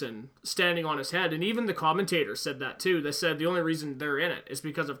Anderson standing on his head, and even the commentators said that too. They said the only reason they're in it is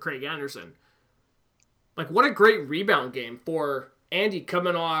because of Craig Anderson. Like, what a great rebound game for Andy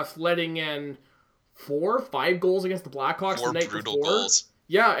coming off letting in 4 or 5 goals against the Blackhawks the night before. 4 brutal goals.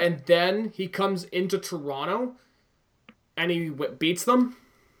 Yeah, and then he comes into Toronto and he beats them.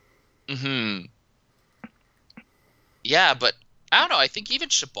 Mm-hmm. Yeah, but I don't know. I think even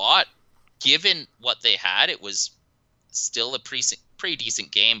Chabot, given what they had, it was still a pretty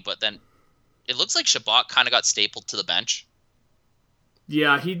decent game. But then it looks like Chabot kind of got stapled to the bench.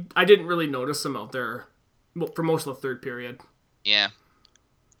 Yeah, I didn't really notice him out there for most of the third period. Yeah.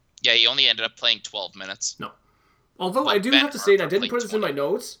 Yeah, he only ended up playing 12 minutes. No. Although I do have to say, and I didn't put this in my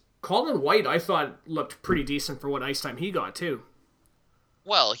notes, Colin White, I thought, looked pretty decent for what ice time he got, too.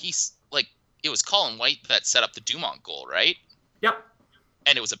 Well, it was Colin White that set up the Dumont goal, right? Yep.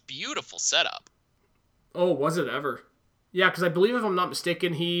 And it was a beautiful setup. Oh, was it ever? Yeah, because I believe, if I'm not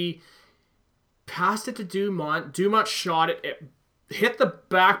mistaken, he passed it to Dumont. Dumont shot it. It hit the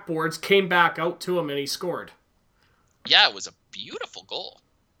backboards, came back out to him, and he scored. Yeah, it was a beautiful goal.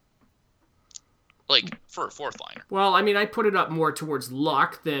 Like, for a fourth liner. Well, I mean, I put it up more towards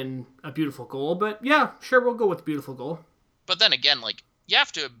luck than a beautiful goal, but yeah, sure, we'll go with beautiful goal. But then again, like, you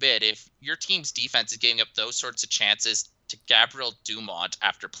have to admit, if your team's defense is giving up those sorts of chances to Gabriel Dumont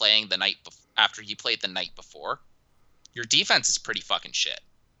after he played the night before, your defense is pretty fucking shit.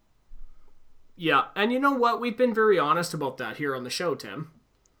 Yeah, and you know what? We've been very honest about that here on the show, Tim.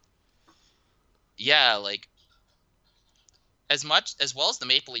 Yeah, like, as well as the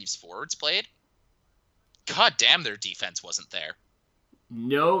Maple Leafs forwards played, god damn, their defense wasn't there.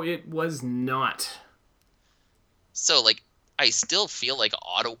 No, it was not. So, like, I still feel like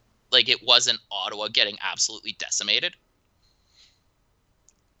it wasn't Ottawa getting absolutely decimated.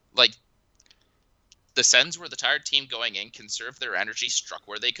 Like, the Sens were the tired team going in, conserved their energy, struck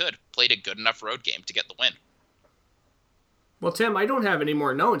where they could, played a good enough road game to get the win. Well, Tim, I don't have any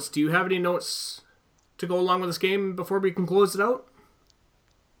more notes. Do you have any notes to go along with this game before we can close it out?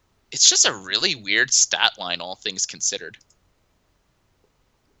 It's just a really weird stat line, all things considered.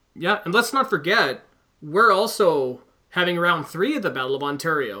 Yeah, and let's not forget, we're also having round 3 of the Battle of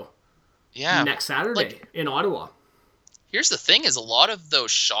Ontario. Yeah. Next Saturday in Ottawa. Here's the thing, is a lot of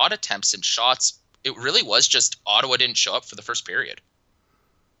those shot attempts and shots, it really was just Ottawa didn't show up for the first period.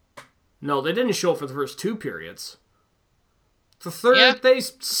 No, they didn't show up for the first 2 periods. The third, they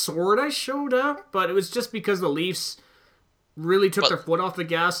sort of showed up, but it was just because the Leafs really took their foot off the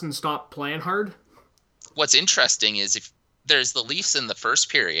gas and stopped playing hard. What's interesting is if there's the Leafs in the first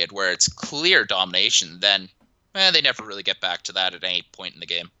period where it's clear domination, then they never really get back to that at any point in the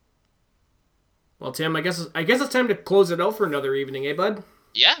game. Well, Tim, I guess it's time to close it out for another evening, eh, bud?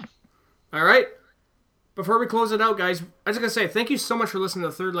 Yeah. All right. Before we close it out, guys, I was going to say thank you so much for listening to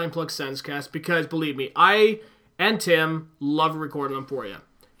the Third Line Plug Senscast, because believe me, I and Tim love recording them for you.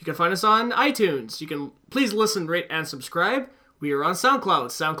 You can find us on iTunes. You can please listen, rate, and subscribe. We are on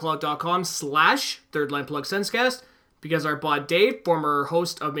SoundCloud, soundcloud.com/Third Line Plug Senscast. Because our bud Dave, former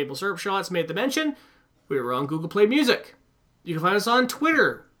host of Maple Syrup Shots, made the mention, we were on Google Play Music. You can find us on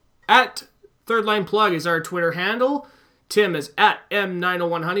Twitter. At Third Line Plug is our Twitter handle. Tim is at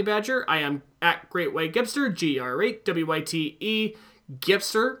M901HoneyBadger. I am at Great White Gipster, GR8WYTE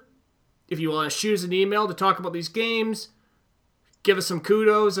Gipster. If you want to shoot us an email to talk about these games, give us some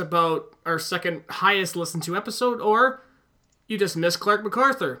kudos about our second highest listened to episode, or you just miss Clark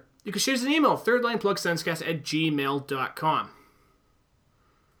MacArthur, you can shoot us an email, thirdlineplug@gmail.com.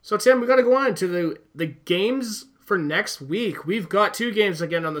 So Tim, we got to go on to the games for next week. We've got 2 games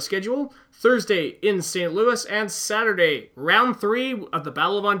again on the schedule. Thursday in St. Louis and Saturday, round 3 of the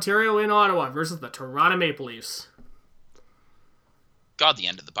Battle of Ontario in Ottawa versus the Toronto Maple Leafs. God, the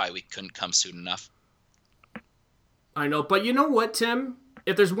end of the bye week couldn't come soon enough. I know, but you know what, Tim?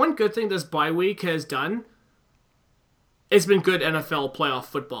 If there's one good thing this bye week has done, it's been good NFL playoff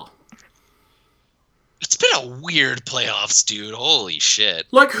football. It's been a weird playoffs, dude. Holy shit.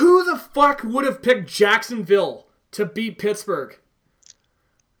 Like, who the fuck would have picked Jacksonville to beat Pittsburgh?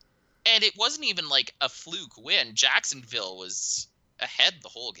 And it wasn't even like a fluke win. Jacksonville was ahead the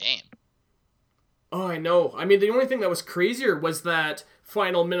whole game. Oh, I know. I mean, the only thing that was crazier was that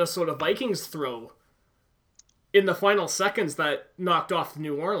final Minnesota Vikings throw in the final seconds that knocked off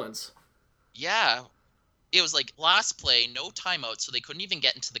New Orleans. Yeah. It was like last play, no timeout, so they couldn't even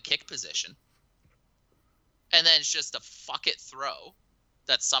get into the kick position. And then it's just a fuck it throw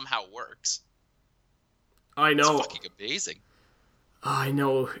that somehow works. I know. It's fucking amazing. I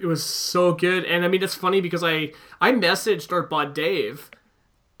know. It was so good. And I mean, it's funny because I messaged our bud Dave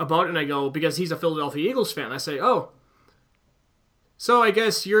about it, and I go, because he's a Philadelphia Eagles fan, I say, oh, so I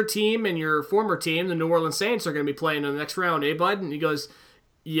guess your team and your former team, the New Orleans Saints, are going to be playing in the next round, eh, bud? And he goes,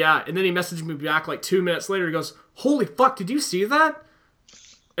 yeah. And then he messaged me back like 2 minutes later. He goes, holy fuck, did you see that?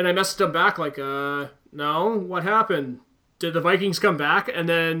 And I messaged him back like, no, what happened? Did the Vikings come back? And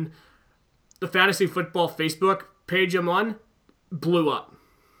then the Fantasy Football Facebook page I'm on blew up.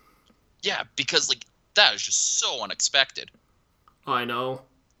 Yeah, because like that was just so unexpected. I know.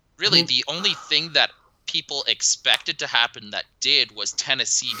 Really, the only thing that people expected to happen that did was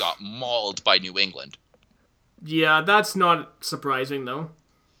Tennessee got mauled by New England. Yeah, that's not surprising, though.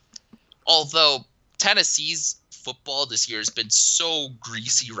 Although Tennessee's football this year has been so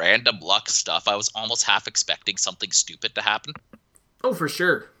greasy random luck stuff, I was almost half expecting something stupid to happen. Oh, for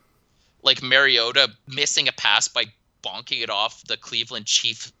sure. Like Mariota missing a pass by bonking it off the Cleveland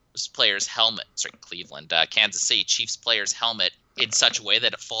Chiefs player's helmet. Sorry, Kansas City Chiefs player's helmet in such a way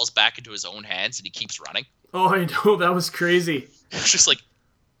that it falls back into his own hands and he keeps running. Oh, I know. That was crazy. It's just like,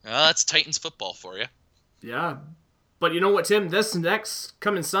 oh, that's Titans football for you. Yeah. But you know what, Tim? This next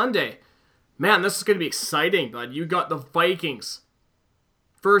coming Sunday, man, this is going to be exciting, bud. You got the Vikings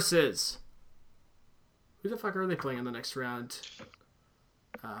versus... Who the fuck are they playing in the next round?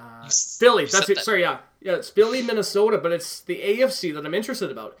 Philly. That's it. Sorry, yeah. Yeah, it's Philly, Minnesota, but it's the AFC that I'm interested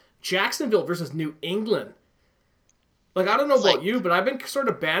about. Jacksonville versus New England. Like, I don't know about you, but I've been sort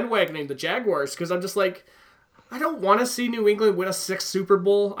of bandwagoning the Jaguars because I'm just like, I don't want to see New England win a 6th Super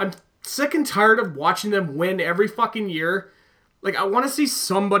Bowl. I'm sick and tired of watching them win every fucking year. Like, I want to see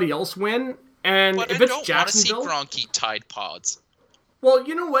somebody else win. And but if I it's don't Jacksonville, want to see Gronk eat Tide Pods. Well,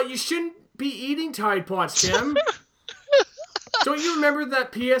 you know what? You shouldn't be eating Tide Pods, Tim. Don't you remember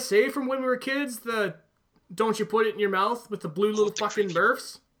that PSA from when we were kids? The don't you put it in your mouth with the blue little fucking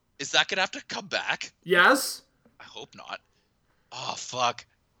Murphs? Is that gonna have to come back? Yes. I hope not. Oh, fuck.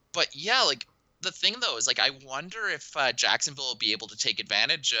 But yeah, like, the thing, though, is, like, I wonder if Jacksonville will be able to take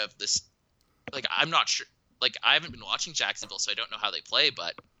advantage of this. Like, I'm not sure. Like, I haven't been watching Jacksonville, so I don't know how they play,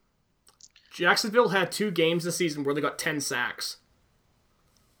 but... Jacksonville had 2 games this season where they got 10 sacks.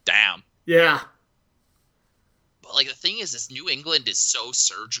 Damn. Yeah. But, like, the thing is New England is so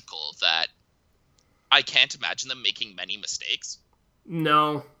surgical that I can't imagine them making many mistakes.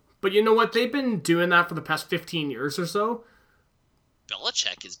 No. But you know what? They've been doing that for the past 15 years or so.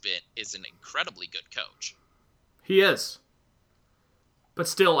 Belichick is an incredibly good coach. He is. But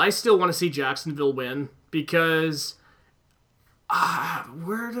still, I still want to see Jacksonville win because...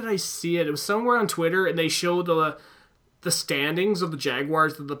 where did I see it? It was somewhere on Twitter, and they showed the standings of the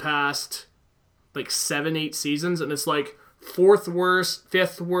Jaguars of the past, like, 7-8 seasons, and it's like 4th worst,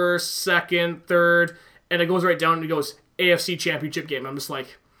 5th worst, 2nd, 3rd, and it goes right down and it goes AFC Championship game. I'm just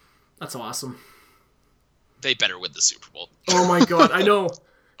like, that's awesome. They better win the Super Bowl. Oh my god, I know.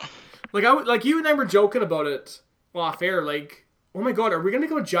 Like you and I were joking about it off air. Like, oh my god, are we gonna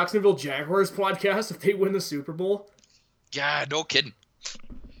go Jacksonville Jaguars podcast if they win the Super Bowl? Yeah, no kidding.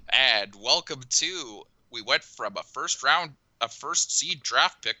 And welcome to, we went from a first seed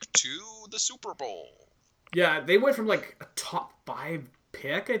draft pick to the Super Bowl. Yeah, they went from like a top 5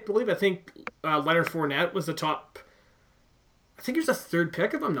 pick, I believe. I think Leonard Fournette was the top. I think he was the 3rd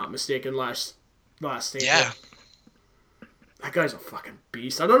pick, if I'm not mistaken, last April. Yeah. That guy's a fucking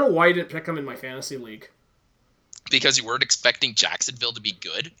beast. I don't know why I didn't pick him in my fantasy league. Because you weren't expecting Jacksonville to be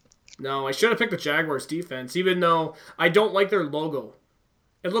good? No, I should have picked the Jaguars defense, even though I don't like their logo.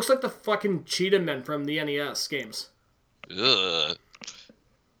 It looks like the fucking Cheetah Men from the NES games. Ugh.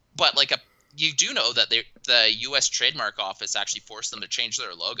 But, like, you do know that the U.S. Trademark Office actually forced them to change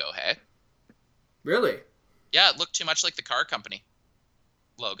their logo, hey? Really? Yeah, it looked too much like the car company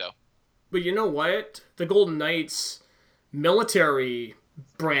logo. But you know what? The Golden Knights military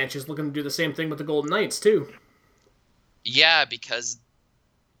branch is looking to do the same thing with the Golden Knights, too. Yeah, because...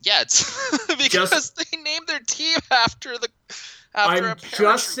 Yeah, it's because they named their team after I'm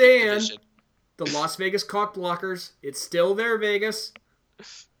just saying, the Las Vegas Cockblockers, it's still there, Vegas.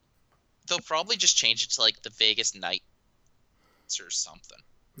 They'll probably just change it to, like, the Vegas Knights or something.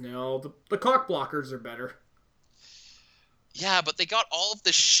 No, the Cockblockers are better. Yeah, but they got all of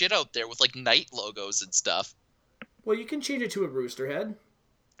this shit out there with, like, Knight logos and stuff. Well, you can change it to a rooster head.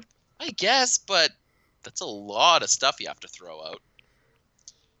 I guess, but that's a lot of stuff you have to throw out.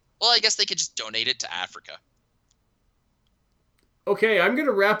 Well, I guess they could just donate it to Africa. Okay, I'm going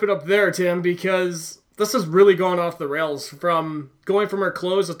to wrap it up there, Tim, because this has really gone off the rails from going from our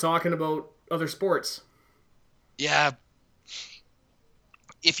clothes to talking about other sports. Yeah.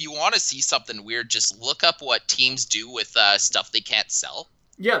 If you want to see something weird, just look up what teams do with stuff they can't sell.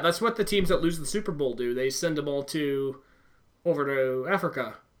 Yeah, that's what the teams that lose the Super Bowl do. They send them all over to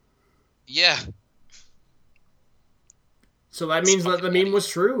Africa. Yeah. So that means that the meme was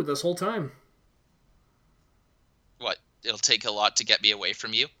true this whole time. What? It'll take a lot to get me away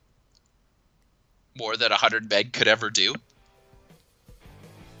from you? More than 100 meg could ever do?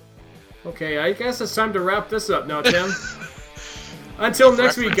 Okay, I guess it's time to wrap this up now, Tim. Until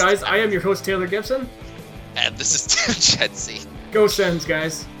next week, guys, I am your host, Taylor Gibson. And this is Tim Chensi. Go Sens,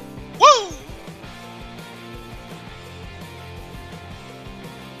 guys. Woo!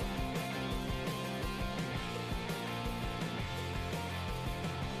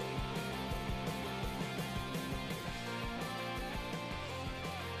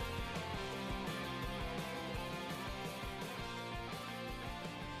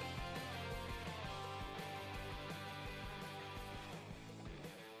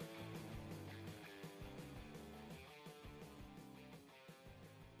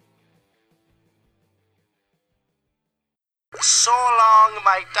 So long,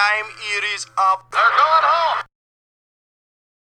 my time here is up. They're going home.